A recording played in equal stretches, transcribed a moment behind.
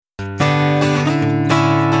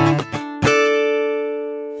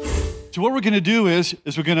So what we're going to do is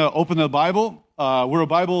we're going to open the Bible. We're a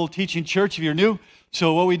Bible teaching church if you're new.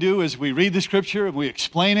 So what we do is we read the scripture, and we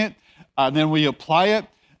explain it, and then we apply it.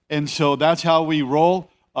 And so that's how we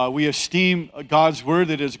roll. We esteem God's word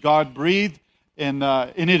that is God-breathed, and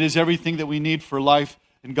in it is everything that we need for life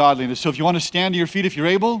and godliness. So if you want to stand to your feet, if you're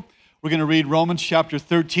able, we're going to read Romans chapter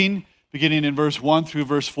 13, beginning in verse 1 through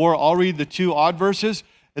verse 4. I'll read the two odd verses,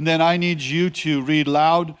 and then I need you to read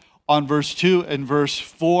loud on verse 2 and verse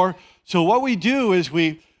 4. So what we do is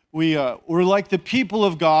we're like the people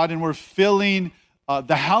of God, and we're filling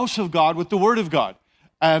the house of God with the Word of God.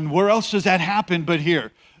 And where else does that happen but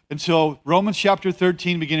here? And so Romans chapter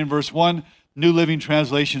 13, beginning in verse 1, New Living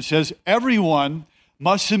Translation says, "Everyone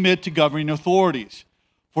must submit to governing authorities,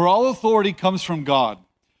 for all authority comes from God,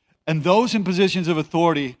 and those in positions of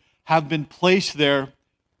authority have been placed there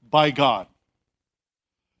by God.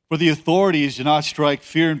 For the authorities do not strike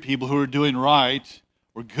fear in people who are doing right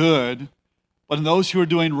or good, but in those who are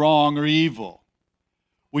doing wrong or evil.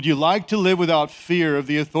 Would you like to live without fear of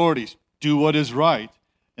the authorities? Do what is right,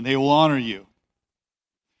 and they will honor you."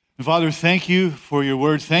 And Father, thank you for your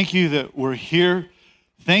word. Thank you that we're here.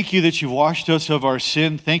 Thank you that you've washed us of our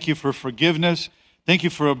sin. Thank you for forgiveness. Thank you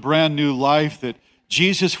for a brand new life, that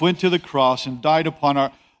Jesus went to the cross and died upon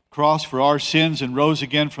our cross for our sins and rose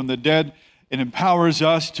again from the dead, and empowers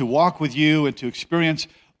us to walk with you and to experience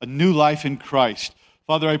a new life in Christ.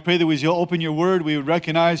 Father, I pray that as you open your word, we would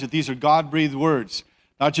recognize that these are God-breathed words,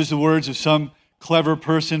 not just the words of some clever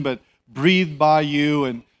person, but breathed by you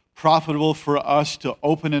and profitable for us to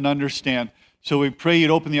open and understand. So we pray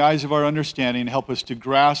you'd open the eyes of our understanding and help us to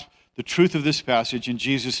grasp the truth of this passage in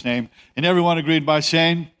Jesus' name. And everyone agreed by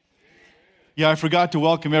saying? Yeah, I forgot to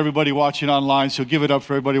welcome everybody watching online, so give it up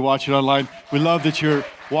for everybody watching online. We love that you're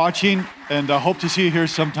watching, and I hope to see you here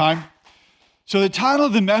sometime. So the title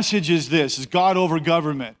of the message is this, is God over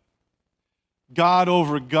government. God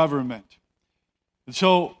over government. And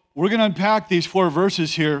so we're going to unpack these four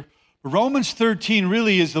verses here. Romans 13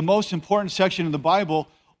 really is the most important section in the Bible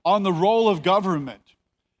on the role of government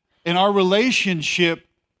and our relationship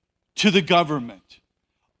to the government.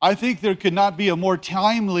 I think there could not be a more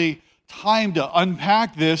timely time to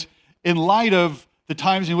unpack this in light of the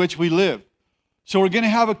times in which we live. So we're going to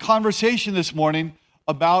have a conversation this morning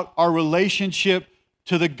about our relationship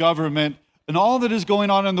to the government and all that is going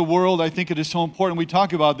on in the world. I think it is so important we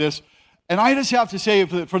talk about this. And I just have to say,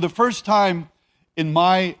 for the first time in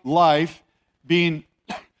my life, being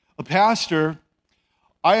a pastor,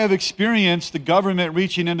 I have experienced the government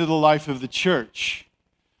reaching into the life of the church.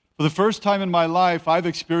 For the first time in my life, I've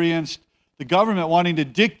experienced the government wanting to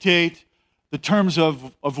dictate the terms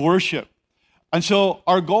of worship. And so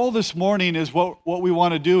our goal this morning is what we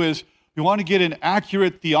want to do is we want to get an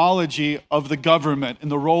accurate theology of the government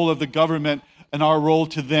and the role of the government and our role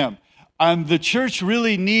to them. And the church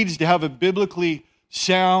really needs to have a biblically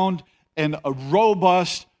sound and a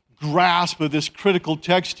robust grasp of this critical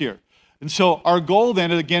text here. And so our goal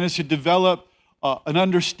then, again, is to develop an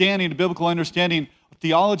understanding, a biblical understanding, a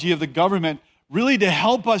theology of the government, really to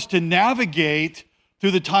help us to navigate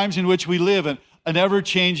through the times in which we live in an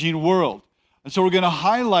ever-changing world. And so we're going to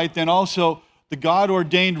highlight then also the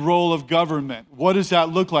God-ordained role of government. What does that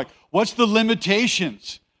look like? What's the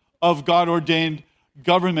limitations of God-ordained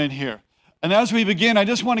government here? And as we begin, I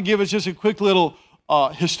just want to give us just a quick little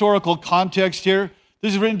historical context here.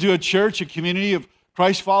 This is written to a church, a community of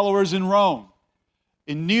Christ followers in Rome.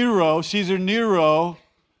 In Caesar Nero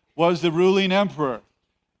was the ruling emperor.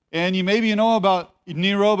 And maybe you know about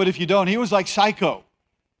Nero, but if you don't, he was like psycho.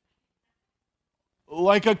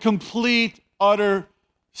 Like a complete, utter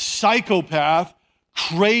psychopath,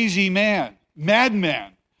 crazy man,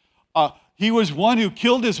 madman. He was one who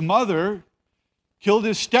killed his mother, killed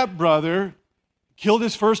his stepbrother, killed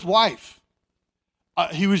his first wife.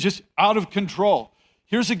 He was just out of control.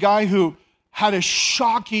 Here's a guy who had a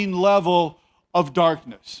shocking level of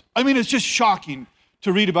darkness. I mean, it's just shocking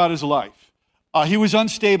to read about his life. He was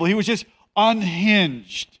unstable. He was just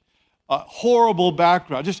unhinged. Horrible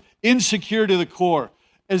background, just insecure to the core.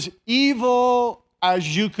 As evil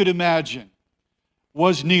as you could imagine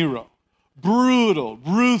was Nero. Brutal,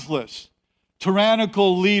 ruthless,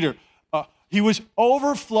 tyrannical leader. He was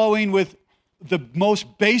overflowing with the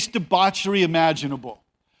most base debauchery imaginable.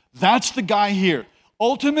 That's the guy here.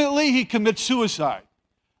 Ultimately, he commits suicide.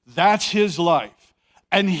 That's his life.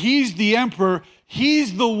 And he's the emperor.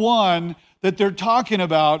 He's the one that they're talking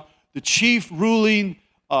about, the chief ruling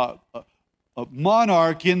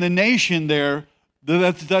monarch in the nation there.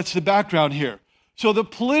 That's the background here. So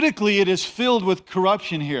politically, it is filled with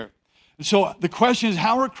corruption here. And so the question is,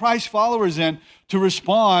 how are Christ followers then to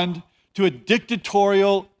respond to a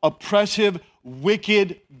dictatorial, oppressive,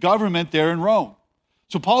 wicked government there in Rome.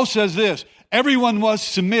 So Paul says this, everyone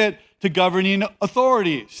must submit to governing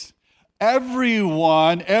authorities.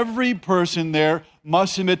 Everyone, every person there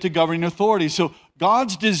must submit to governing authorities. So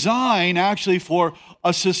God's design actually for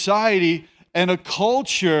a society and a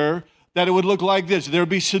culture that it would look like this. There would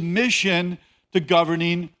be submission to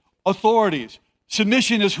governing authorities.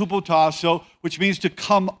 Submission is hupotasso, which means to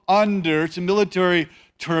come under. It's a military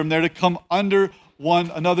term there, to come under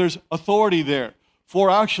one another's authority there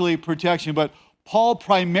for actually protection. But Paul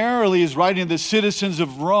primarily is writing to the citizens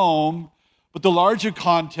of Rome, but the larger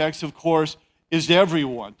context, of course, is to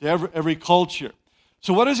everyone, to every culture.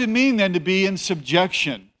 So what does it mean then to be in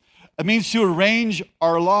subjection? It means to arrange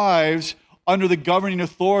our lives under the governing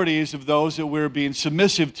authorities of those that we're being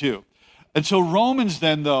submissive to. And so Romans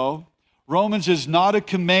then, though, Romans is not a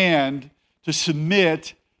command to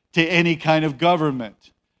submit to any kind of government.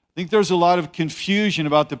 I think there's a lot of confusion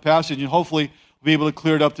about the passage, and hopefully we'll be able to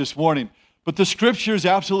clear it up this morning. But the scriptures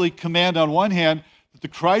absolutely command, on one hand, that the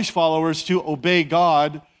Christ followers to obey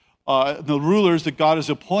God, the rulers that God has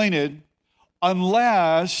appointed,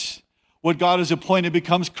 unless what God has appointed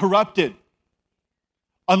becomes corrupted.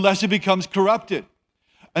 Unless it becomes corrupted.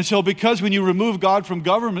 And so because when you remove God from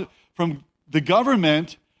the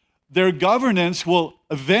government, their governance will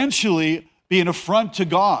eventually be an affront to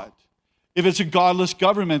God if it's a godless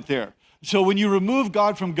government there. So when you remove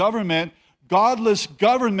God from government, godless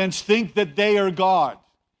governments think that they are God.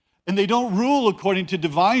 And they don't rule according to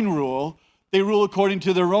divine rule, they rule according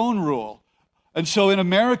to their own rule. And so in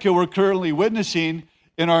America, we're currently witnessing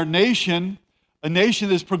in our nation, a nation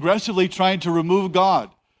that's progressively trying to remove God.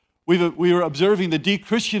 We were observing the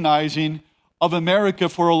de-Christianizing of America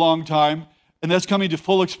for a long time, and that's coming to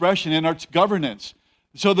full expression in its governance.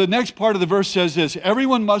 So the next part of the verse says this,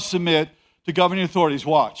 everyone must submit to governing authorities.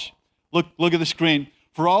 Watch. Look at the screen.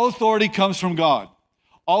 For all authority comes from God.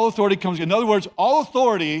 All authority comes, in other words, all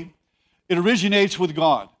authority, it originates with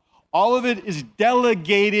God. All of it is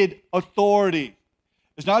delegated authority.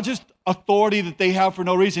 It's not just authority that they have for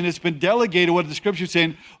no reason. It's been delegated, what the scripture is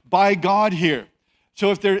saying, by God here.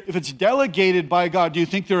 So if it's delegated by God, do you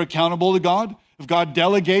think they're accountable to God? If God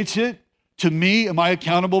delegates it to me, am I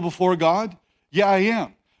accountable before God? Yeah, I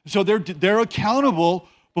am. So they're accountable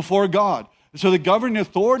before God. So the governing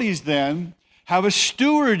authorities then have a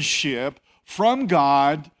stewardship from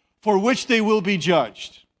God for which they will be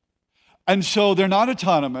judged. And so they're not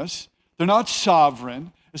autonomous. They're not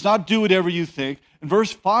sovereign. It's not do whatever you think. And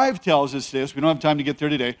verse 5 tells us this. We don't have time to get there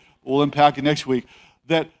today. We'll unpack it next week.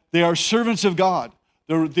 That they are servants of God.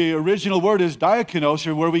 The original word is diakonos,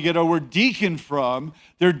 or where we get our word deacon from.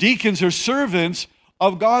 Their deacons are servants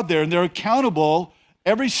of God there, and they're accountable.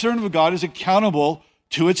 Every servant of God is accountable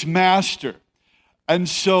to its master. And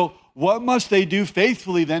so what must they do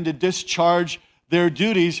faithfully then to discharge their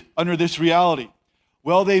duties under this reality?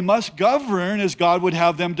 Well, they must govern as God would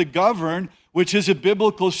have them to govern, which is a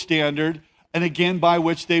biblical standard, and again, by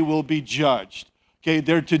which they will be judged. Okay,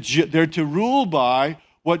 they're to rule by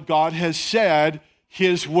what God has said,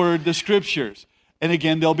 His word, the scriptures. And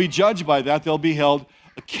again, they'll be judged by that. They'll be held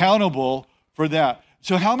accountable for that.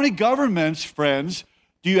 So how many governments, friends,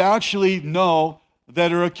 do you actually know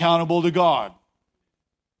that are accountable to God?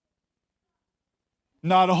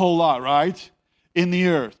 Not a whole lot, right? In the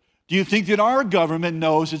earth. Do you think that our government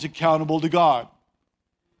knows it's accountable to God?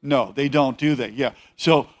 No, they don't, do they? Yeah.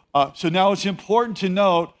 So now it's important to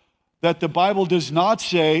note that the Bible does not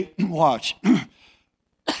say, watch,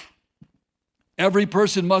 every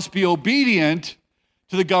person must be obedient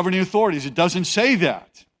to the governing authorities. It doesn't say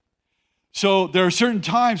that. So there are certain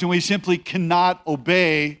times when we simply cannot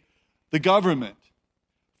obey the government.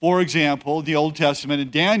 For example, in the Old Testament, in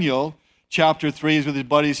Daniel chapter 3 is with his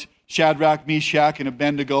buddies Shadrach, Meshach, and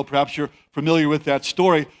Abednego. Perhaps you're familiar with that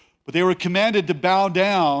story. But they were commanded to bow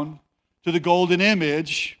down to the golden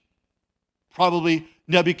image, probably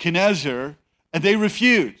Nebuchadnezzar, and they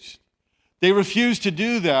refused. They refused to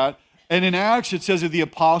do that. And in Acts, it says of the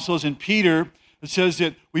apostles and Peter, it says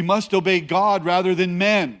that we must obey God rather than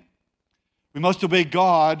men. We must obey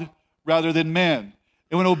God rather than men.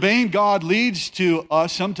 And when obeying God leads to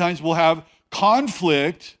us, sometimes we'll have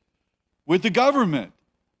conflict with the government.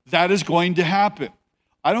 That is going to happen.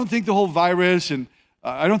 I don't think the whole virus, and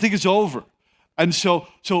I don't think it's over. And so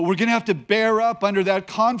we're going to have to bear up under that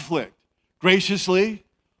conflict, graciously,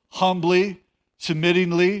 humbly,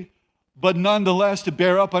 submittingly, but nonetheless to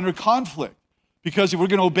bear up under conflict. Because if we're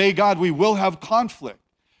going to obey God, we will have conflict.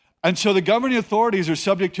 And so the governing authorities are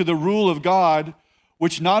subject to the rule of God,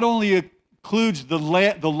 which not only includes the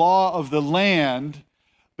law of the land,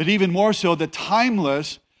 but even more so the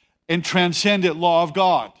timeless and transcendent law of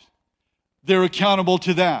God. They're accountable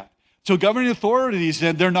to that. So governing authorities,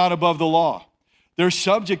 then, they're not above the law. They're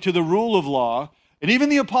subject to the rule of law. And even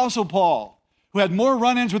the Apostle Paul, who had more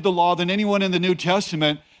run-ins with the law than anyone in the New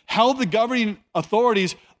Testament, held the governing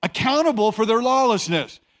authorities accountable for their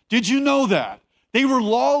lawlessness. Did you know that? They were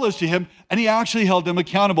lawless to him, and he actually held them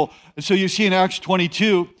accountable. And so you see in Acts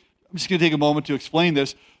 22, I'm just going to take a moment to explain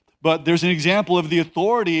this, but there's an example of the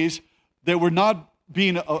authorities that were not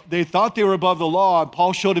being, they thought they were above the law, and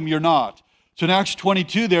Paul showed them you're not. So in Acts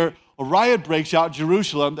 22 there, a riot breaks out in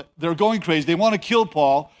Jerusalem. They're going crazy. They want to kill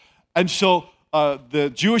Paul. And so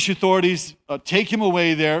the Jewish authorities take him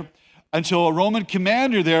away there. And so a Roman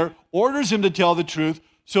commander there orders him to tell the truth.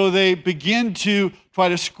 So they begin to try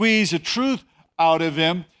to squeeze the truth out of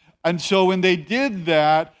him. And so when they did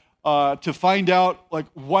that, to find out like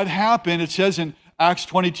what happened, it says in Acts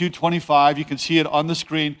 22:25, you can see it on the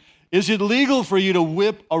screen, is it legal for you to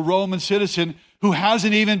whip a Roman citizen who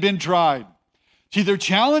hasn't even been tried? See, they're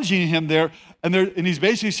challenging him there, and he's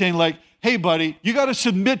basically saying like, hey, buddy, you got to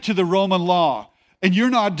submit to the Roman law, and you're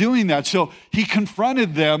not doing that. So he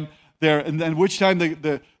confronted them there, and then which time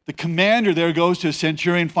the commander there goes to a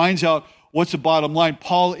centurion, finds out what's the bottom line.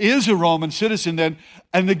 Paul is a Roman citizen then,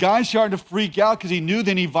 and the guy's starting to freak out because he knew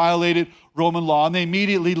then he violated Roman law, and they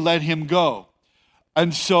immediately let him go.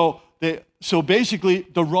 And so basically,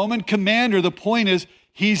 the Roman commander, the point is,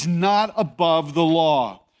 he's not above the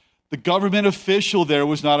law. The government official there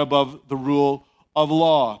was not above the rule of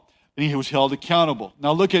law, and he was held accountable.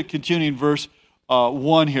 Now look at continuing verse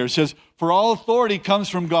 1 here. It says, for all authority comes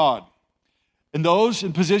from God, and those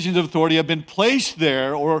in positions of authority have been placed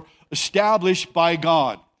there or established by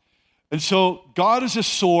God. And so God is the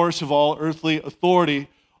source of all earthly authority.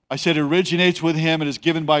 I said it originates with him and is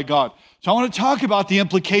given by God. So I want to talk about the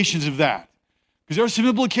implications of that, because there are some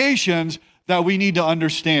implications that we need to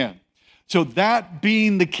understand. So that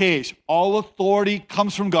being the case, all authority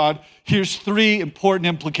comes from God. Here's three important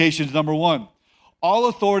implications. Number one, all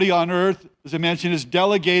authority on earth, as I mentioned, is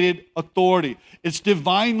delegated authority. It's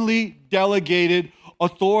divinely delegated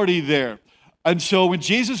authority there. And so when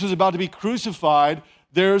Jesus was about to be crucified,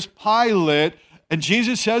 there's Pilate, and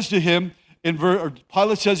Jesus says to him,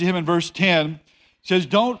 Pilate says to him in verse 10, says,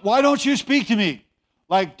 why don't you speak to me?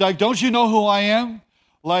 Like, don't you know who I am?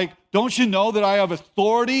 Like, don't you know that I have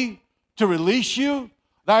authority to release you?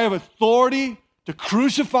 That I have authority to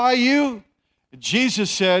crucify you? And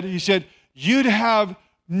Jesus said, you'd have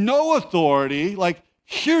no authority. Like,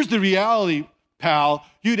 here's the reality, pal.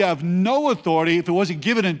 You'd have no authority if it wasn't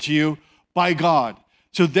given unto you by God.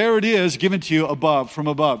 So there it is, given to you from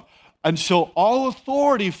above. And so all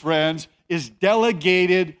authority, friends, is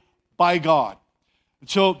delegated by God. And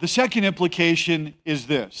so the second implication is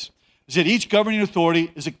this, is that each governing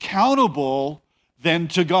authority is accountable then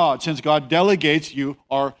to God. Since God delegates, you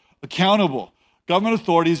are accountable. Government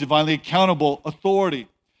authority is divinely accountable authority,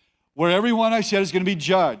 where everyone I said is going to be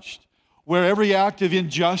judged, where every act of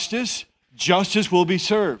injustice, justice will be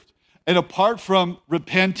served. And apart from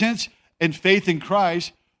repentance and faith in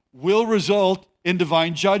Christ, will result in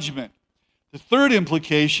divine judgment. The third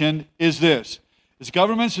implication is this, is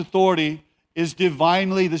government's authority is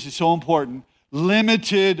divinely, this is so important,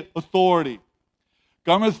 limited authority.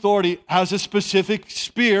 Government authority has a specific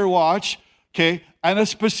sphere, watch, okay, and a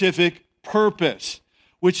specific purpose,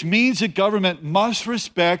 which means that government must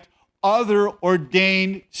respect other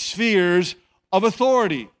ordained spheres of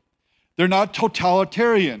authority. They're not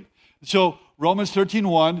totalitarian. So Romans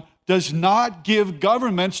 13:1 does not give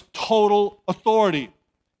governments total authority.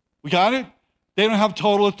 We got it? They don't have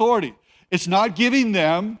total authority. It's not giving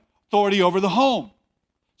them authority over the home.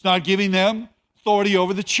 It's not giving them authority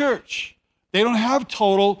over the church. They don't have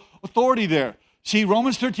total authority there. See,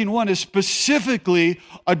 Romans 13:1 is specifically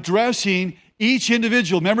addressing each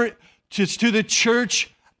individual. Remember, it's to the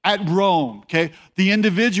church at Rome, okay? The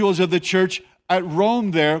individuals of the church at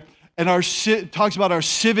Rome there, and talks about our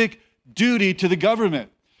civic duty to the government.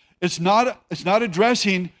 It's not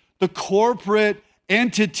addressing the corporate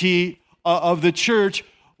entity of the church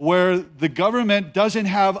where the government doesn't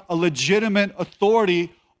have a legitimate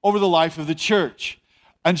authority over the life of the church.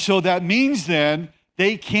 And so that means then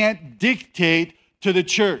they can't dictate to the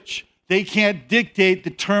church. They can't dictate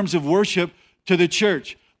the terms of worship to the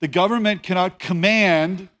church. The government cannot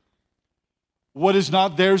command what is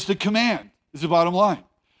not theirs to command, is the bottom line.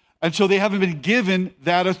 And so they haven't been given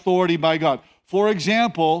that authority by God. For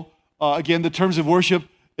example, again, the terms of worship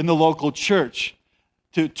in the local church.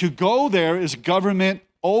 To go there is government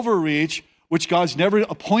overreach, which God's never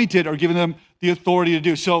appointed or given them the authority to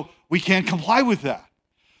do. So we can't comply with that.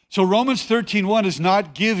 So Romans 13:1 is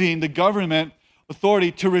not giving the government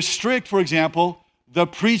authority to restrict, for example, the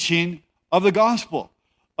preaching of the gospel,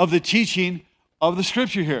 of the teaching of the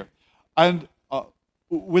scripture here. And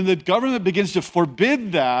when the government begins to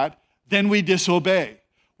forbid that, then we disobey.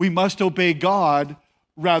 We must obey God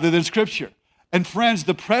rather than scripture. And friends,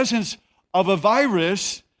 the presence of a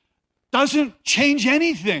virus doesn't change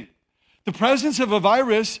anything. The presence of a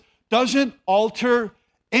virus doesn't alter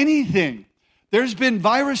anything. There's been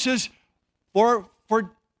viruses for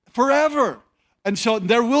forever. And so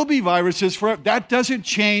there will be viruses forever. That doesn't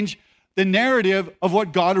change the narrative of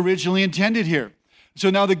what God originally intended here. So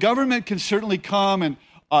now the government can certainly come and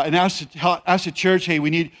ask the church, hey, we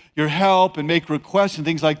need your help, and make requests and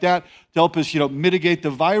things like that to help us, mitigate the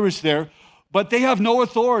virus there. But they have no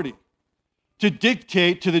authority to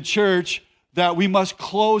dictate to the church that we must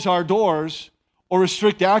close our doors or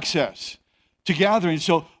restrict access to gatherings.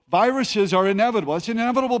 So viruses are inevitable. It's an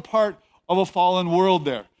inevitable part of a fallen world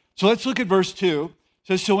there. So let's look at verse 2. It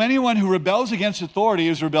says, so anyone who rebels against authority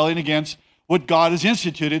is rebelling against what God has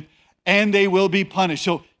instituted, and they will be punished.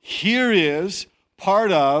 So here is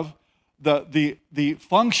part of the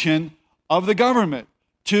function of the government,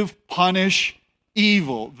 to punish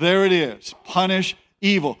evil. There it is, punish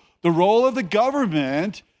evil. The role of the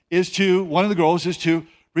government one of the goals is to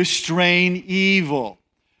restrain evil.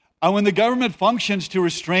 And when the government functions to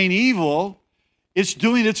restrain evil, it's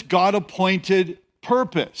doing its God-appointed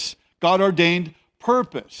purpose, God-ordained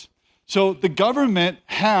purpose. So the government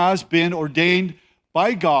has been ordained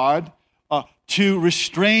by God to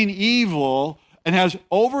restrain evil and has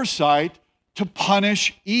oversight to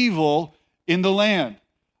punish evil in the land.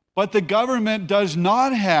 But the government does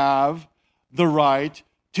not have the right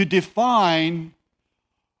to define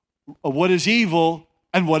what is evil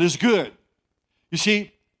and what is good. You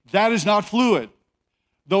see, that is not fluid,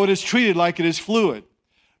 though it is treated like it is fluid.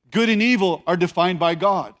 Good and evil are defined by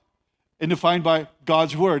God and defined by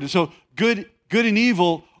God's word. And so good and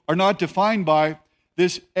evil are not defined by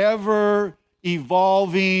this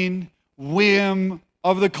ever-evolving whim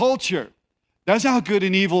of the culture. That's how good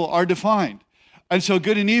and evil are defined. And so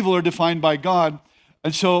good and evil are defined by God.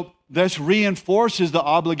 And so this reinforces the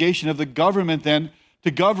obligation of the government then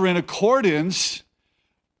to govern in accordance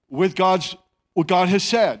with what God has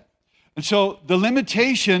said. And so the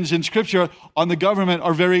limitations in Scripture on the government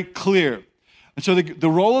are very clear. And so the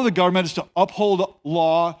role of the government is to uphold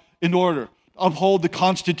law and order, uphold the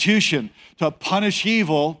Constitution, to punish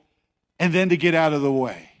evil, and then to get out of the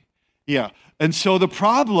way. Yeah. And so the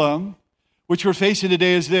problem which we're facing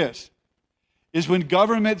today is this, is when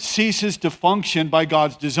government ceases to function by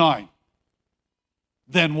God's design,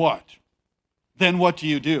 then what? Then what do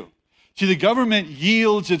you do? See, the government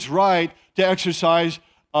yields its right to exercise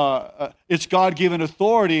its God-given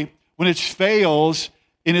authority when it fails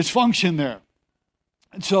in its function there.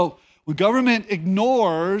 And so when government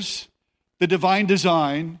ignores the divine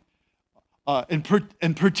design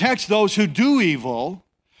and protects those who do evil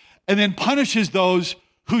and then punishes those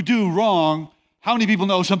who do wrong, how many people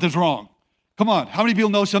know something's wrong? Come on, how many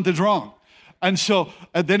people know something's wrong? And so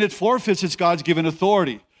then it forfeits its God's given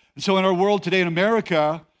authority. And so in our world today in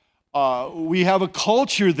America, we have a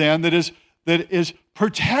culture then that is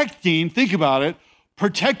protecting, think about it,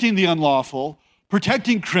 protecting the unlawful,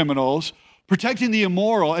 protecting criminals, protecting the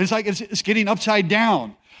immoral. And it's like it's getting upside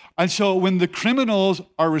down. And so when the criminals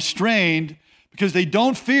are restrained because they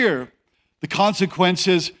don't fear the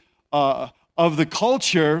consequences of the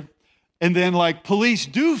culture, and then like police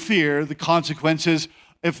do fear the consequences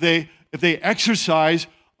if they exercise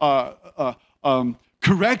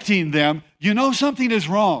correcting them, you know something is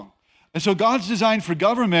wrong. And so God's design for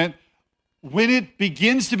government, when it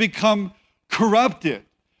begins to become corrupted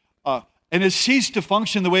and has ceased to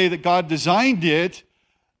function the way that God designed it,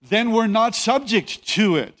 then we're not subject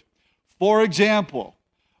to it. For example,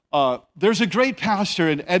 there's a great pastor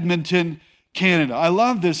in Edmonton, Canada. I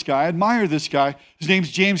love this guy. I admire this guy. His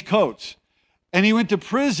name's James Coates. And he went to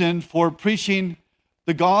prison for preaching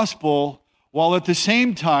the gospel while at the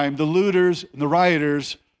same time the looters and the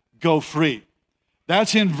rioters go free.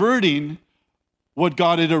 That's inverting what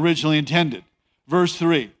God had originally intended. Verse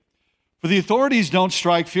 3, for the authorities don't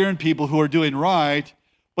strike fear in people who are doing right,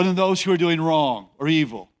 but in those who are doing wrong or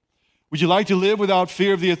evil. Would you like to live without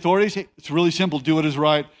fear of the authorities? Hey, it's really simple. Do what is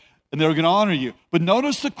right, and they're going to honor you. But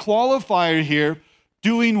notice the qualifier here,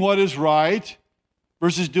 doing what is right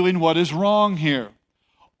versus doing what is wrong here.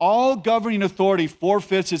 All governing authority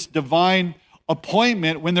forfeits its divine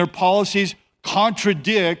appointment when their policies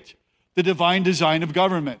contradict the divine design of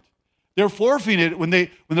government. They're forfeiting it when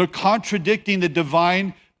they're contradicting the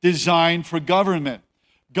divine design for government.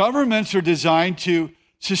 Governments are designed to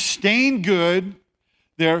sustain good,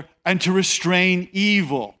 there, and to restrain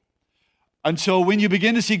evil. And so when you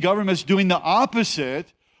begin to see governments doing the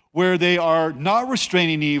opposite, where they are not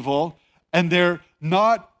restraining evil and they're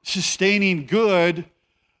not sustaining good,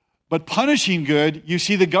 but punishing good, you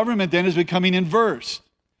see the government then is becoming inverse.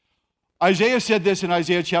 Isaiah said this in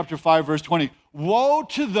Isaiah chapter 5, verse 20. Woe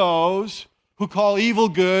to those who call evil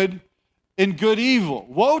good and good evil.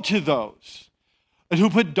 Woe to those, and who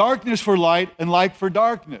put darkness for light and light for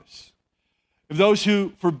darkness. If those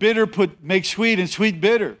who for bitter make sweet and sweet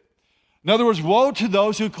bitter. In other words, woe to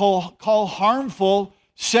those who call harmful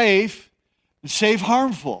safe and safe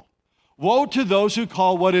harmful. Woe to those who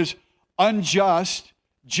call what is unjust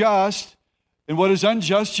just and what is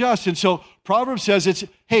unjust just. And so Proverbs says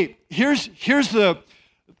here's the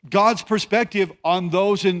God's perspective on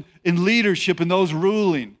those in leadership and those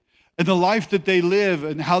ruling and the life that they live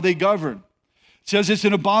and how they govern. It says it's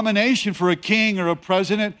an abomination for a king or a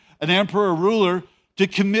president, an emperor or ruler to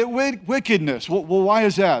commit wickedness. Well, why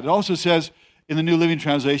is that? It also says in the New Living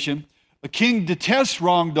Translation, a king detests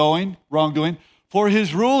wrongdoing, for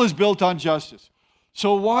his rule is built on justice.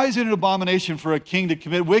 So why is it an abomination for a king to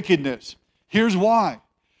commit wickedness? Here's why.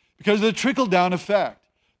 Because of the trickle-down effect.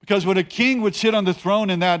 Because when a king would sit on the throne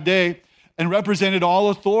in that day and represented all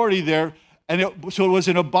authority there, so it was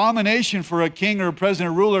an abomination for a king or a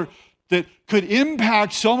president or ruler that could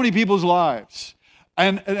impact so many people's lives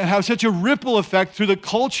and have such a ripple effect through the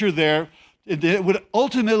culture there, it would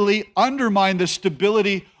ultimately undermine the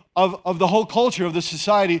stability of the whole culture of the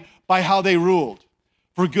society by how they ruled,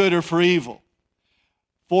 for good or for evil.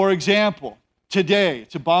 For example, today,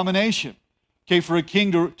 it's abomination, for a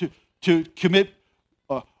king to commit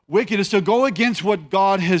wickedness, to go against what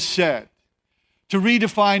God has said, to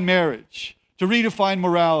redefine marriage, to redefine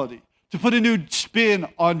morality, to put a new spin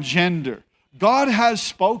on gender. God has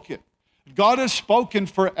spoken. God has spoken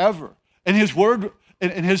forever. And his word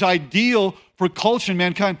and his ideal for culture and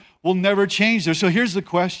mankind will never change there. So here's the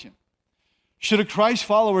question. Should a Christ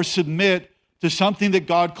follower submit to something that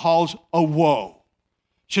God calls a woe?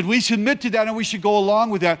 Should we submit to that and we should go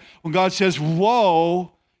along with that when God says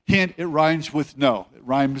woe, hint, it rhymes with no. It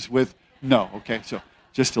rhymes with no. Okay, so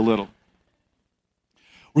just a little.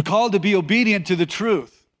 We're called to be obedient to the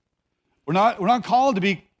truth. We're not called to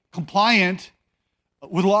be compliant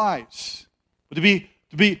with lies, but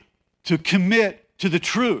to commit to the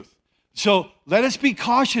truth. So let us be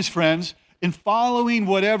cautious, friends, in following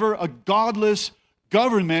whatever a godless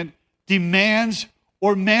government demands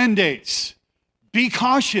or mandates. Be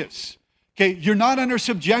cautious. Okay, you're not under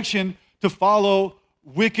subjection to follow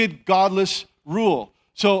wicked, godless rule.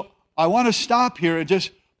 So I want to stop here and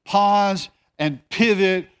just pause and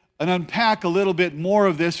pivot and unpack a little bit more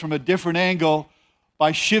of this from a different angle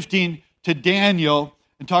by shifting to Daniel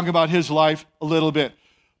and talking about his life a little bit.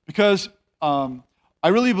 Because I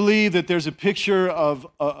really believe that there's a picture of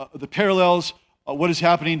the parallels of what is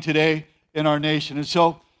happening today in our nation. And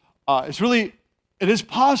so it is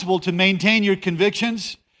possible to maintain your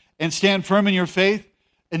convictions and stand firm in your faith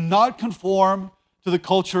and not conform to the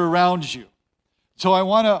culture around you. So I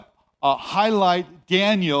want to highlight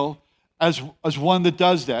Daniel as one that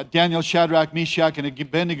does that. Daniel, Shadrach, Meshach, and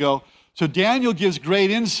Abednego. So Daniel gives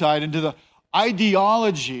great insight into the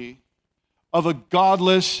ideology of a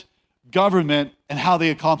godless government and how they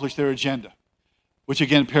accomplish their agenda, which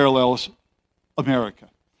again parallels America.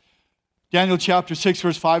 Daniel chapter 6,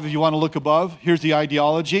 verse 5, if you want to look above, here's the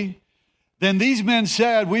ideology. Then these men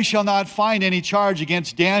said, we shall not find any charge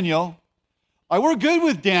against Daniel. We're good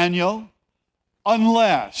with Daniel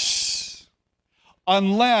unless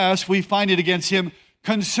we find it against him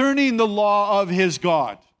concerning the law of his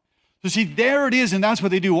God. So see, there it is, and that's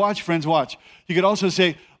what they do. Watch, friends, watch. You could also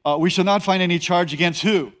say, we shall not find any charge against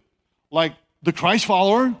who? Like the Christ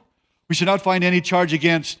follower. We should not find any charge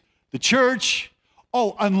against the church.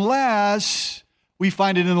 Unless we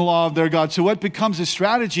find it in the law of their God. So what becomes a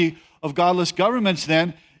strategy of godless governments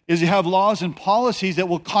then is you have laws and policies that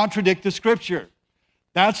will contradict the Scripture.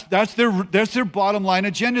 That's their bottom line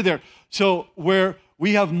agenda there. So where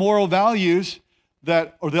we have moral values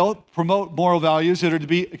they'll promote moral values that are to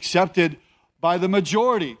be accepted by the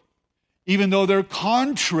majority, even though they're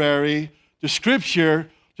contrary to Scripture,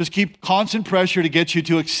 just keep constant pressure to get you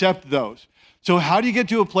to accept those. So how do we get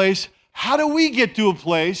to a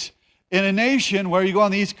place in a nation where you go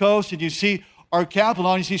on the East Coast and you see our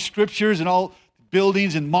capital and you see scriptures and all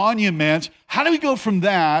buildings and monuments? How do we go from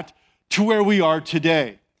that to where we are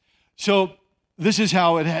today? So this is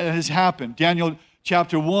how it has happened. Daniel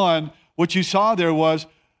chapter 1, what you saw there was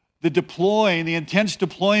the intense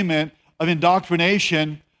deployment of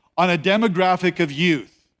indoctrination on a demographic of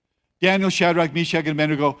youth. Daniel, Shadrach, Meshach, and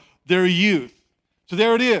Abednego, they're youth. So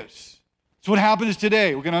there it is. It's what happens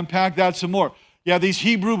today. We're going to unpack that some more. You have these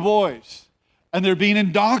Hebrew boys, and they're being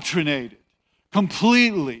indoctrinated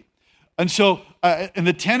completely. And so, and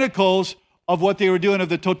the tentacles of what they were doing, of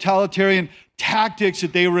the totalitarian tactics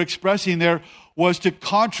that they were expressing there, was to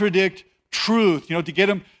contradict truth, to get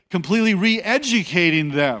them completely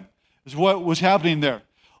re-educating them, is what was happening there.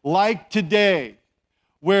 Like today,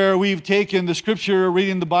 where we've taken the scripture,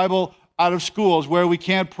 reading the Bible out of schools, where we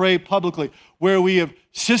can't pray publicly, where we have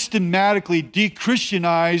systematically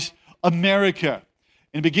de-Christianized America.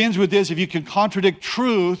 And it begins with this: if you can contradict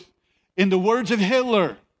truth, in the words of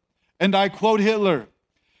Hitler, and I quote Hitler,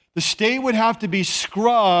 the state would have to be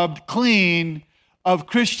scrubbed clean of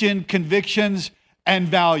Christian convictions and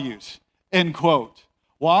values, end quote.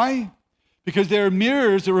 Why? Because there are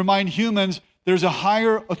mirrors that remind humans there's a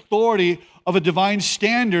higher authority of a divine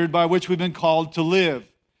standard by which we've been called to live.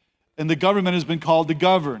 And the government has been called to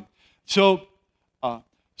govern. So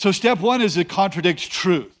step one is it contradicts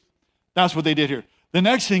truth. That's what they did here. The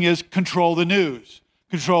next thing is control the news,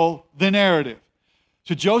 control the narrative.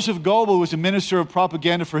 So Joseph Goebbels, who was a minister of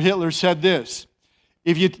propaganda for Hitler, said this.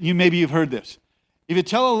 Maybe you've heard this. If you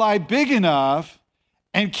tell a lie big enough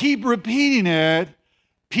and keep repeating it,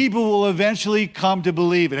 people will eventually come to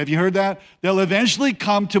believe it. Have you heard that? They'll eventually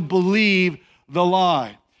come to believe the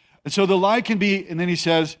lie. And so the lie can be, and then he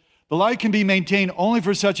says, the lie can be maintained only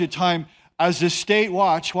for such a time as the state,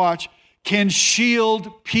 watch, can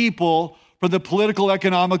shield people from the political,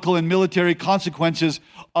 economical, and military consequences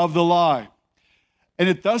of the lie. And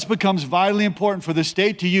it thus becomes vitally important for the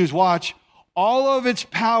state to use, watch, all of its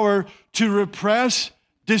power to repress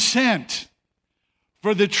dissent.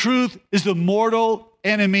 For the truth is the mortal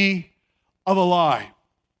enemy of a lie.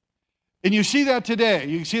 And you see that today.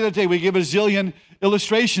 You see that today. We give a zillion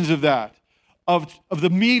illustrations of that, of the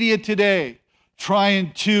media today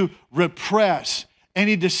trying to repress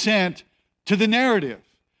any dissent to the narrative.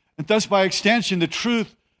 And thus, by extension, the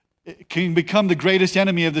truth can become the greatest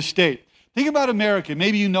enemy of the state. Think about America.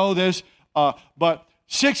 Maybe you know this, but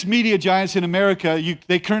 6 media giants in America,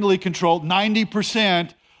 they currently control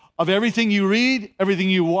 90% of everything you read, everything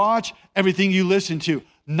you watch, everything you listen to.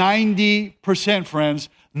 90%, friends,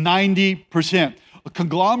 90%. A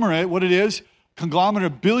conglomerate, what it is, conglomerate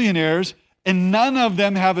of billionaires, and none of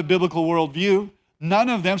them have a biblical worldview. None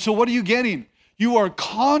of them. So what are you getting? You are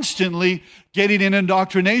constantly getting an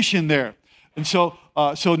indoctrination there. And so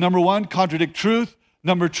number one, contradict truth.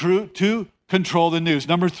 Number two, control the news.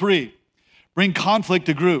 Number 3, bring conflict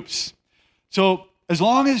to groups. So as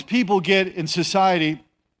long as people get in society,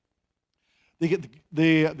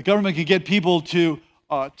 the government can get people to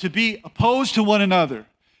be opposed to one another,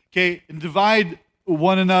 okay, and divide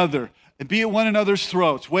one another and be at one another's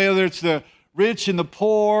throats, whether it's the rich and the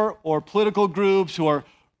poor or political groups or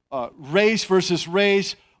race versus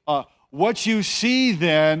race. What you see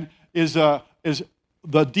then is the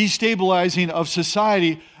destabilizing of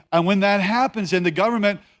society. And when that happens, then the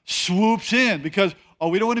government swoops in because,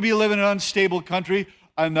 we don't want to be living in an unstable country.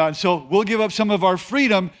 And so we'll give up some of our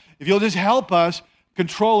freedom if you'll just help us,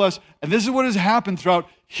 control us. And this is what has happened throughout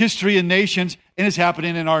history and nations, and it's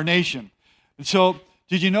happening in our nation. And so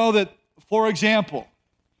did you know that, for example,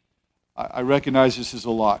 I recognize this is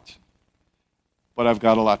a lot, but I've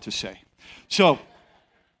got a lot to say. So,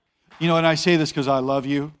 and I say this because I love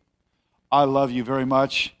you. I love you very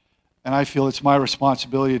much, and I feel it's my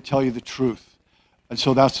responsibility to tell you the truth. And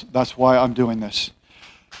so that's why I'm doing this.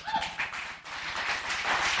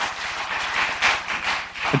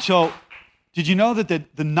 And so, did you know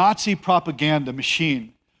that the Nazi propaganda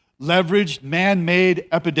machine leveraged man-made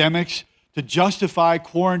epidemics to justify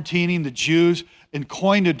quarantining the Jews and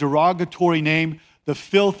coined a derogatory name, the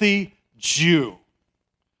filthy Jew?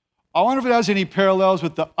 I wonder if it has any parallels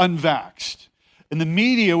with the unvaxxed. And the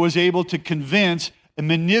media was able to convince and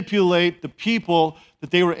manipulate the people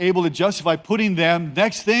that they were able to justify putting them,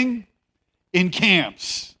 next thing, in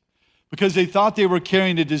camps because they thought they were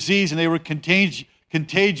carrying a disease and they were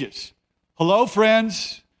contagious. Hello,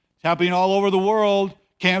 friends. It's happening all over the world.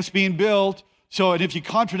 Camps being built. So, and if you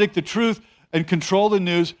contradict the truth and control the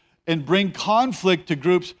news and bring conflict to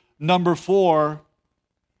groups, number 4,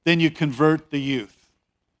 then you convert the youth.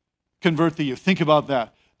 Convert the youth. Think about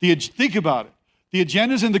that. Think about it. The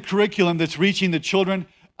agendas in the curriculum that's reaching the children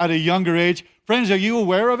at a younger age. Friends, are you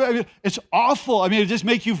aware of it? It's awful. It just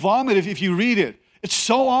makes you vomit if you read it. It's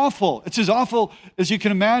so awful. It's as awful as you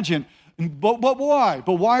can imagine. But why?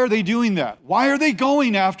 But why are they doing that? Why are they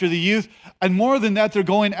going after the youth? And more than that, they're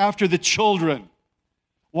going after the children.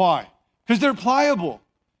 Why? Because they're pliable.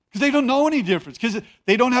 Because they don't know any difference. Because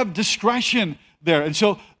they don't have discretion. there. And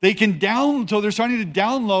so they're starting to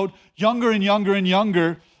download younger and younger and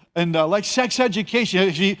younger. And like sex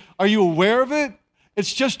education, are you aware of it?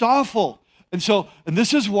 It's just awful. And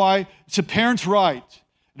this is why it's a parent's right,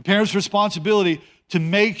 a parent's responsibility to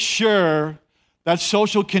make sure that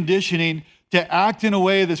social conditioning to act in a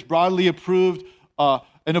way that's broadly approved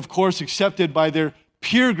and, of course, accepted by their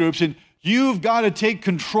peer groups. And you've got to take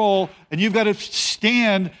control, and you've got to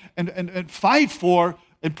stand and fight for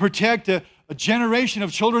and protect a generation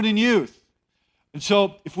of children and youth. And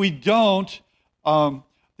so if we don't, I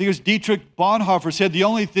think it was Dietrich Bonhoeffer said, the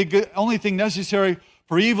only thing necessary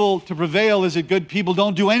for evil to prevail is that good people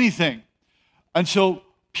don't do anything. And so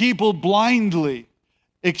people blindly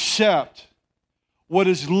accept what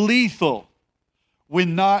is lethal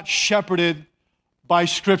when not shepherded by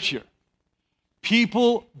Scripture.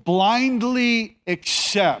 People blindly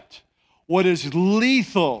accept what is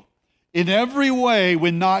lethal in every way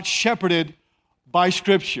when not shepherded by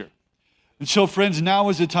Scripture. And so, friends, now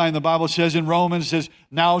is the time, the Bible says in Romans, says,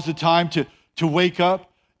 now is the time to wake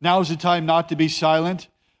up. Now is the time not to be silent.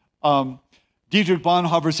 Dietrich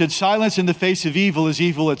Bonhoeffer said, silence in the face of evil is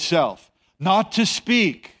evil itself. Not to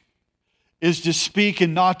speak is to speak,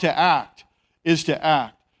 and not to act is to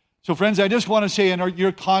act. So, friends, I just want to say in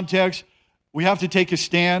your context, we have to take a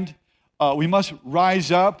stand. We must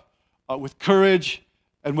rise up with courage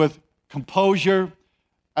and with composure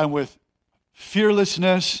and with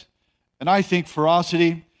fearlessness and I think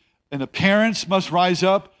ferocity. And the parents must rise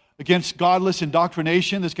up against godless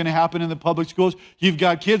indoctrination that's going to happen in the public schools. You've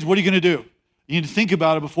got kids, what are you going to do? You need to think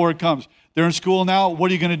about it before it comes. They're in school now,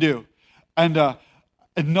 what are you going to do? And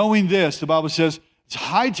knowing this, the Bible says, it's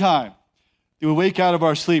high time that we wake out of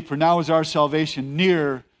our sleep, for now is our salvation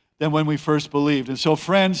nearer than when we first believed. And so,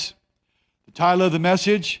 friends, the title of the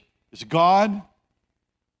message is God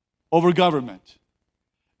over government.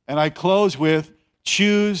 And I close with,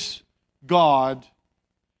 choose God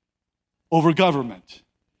over government.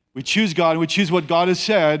 We choose God, and we choose what God has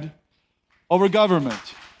said over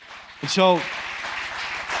government. And so,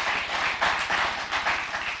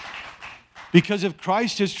 because if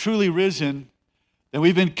Christ has truly risen, then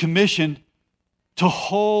we've been commissioned to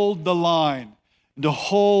hold the line and to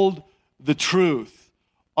hold the truth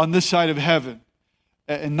on this side of heaven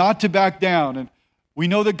and not to back down. And we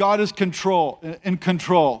know that God is in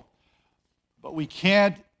control, but we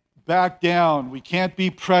can't back down. We can't be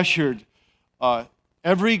pressured.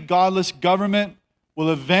 Every godless government will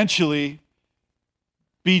eventually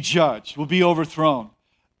be judged, will be overthrown.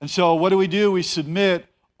 And so what do? We submit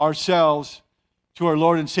ourselves to our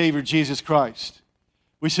Lord and Savior, Jesus Christ.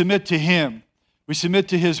 We submit to Him. We submit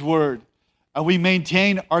to His Word. And we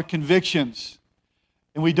maintain our convictions.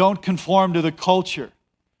 And we don't conform to the culture.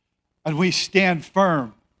 And we stand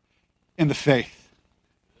firm in the faith.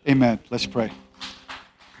 Amen. Let's pray.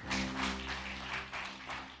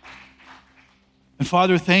 And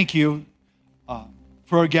Father, thank you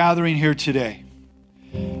for our gathering here today.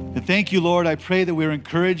 And thank you, Lord. I pray that we're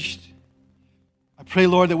encouraged. I pray,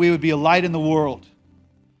 Lord, that we would be a light in the world.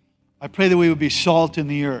 I pray that we would be salt in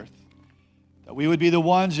the earth. That we would be the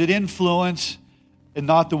ones that influence and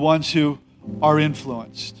not the ones who are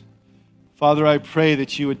influenced. Father, I pray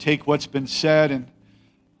that you would take what's been said and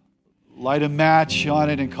light a match on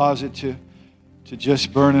it and cause it to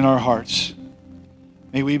just burn in our hearts.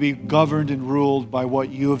 May we be governed and ruled by what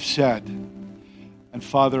you have said. And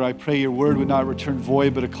Father, I pray your word would not return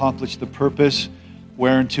void, but accomplish the purpose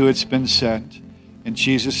whereunto it's been sent. In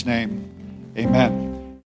Jesus' name, amen.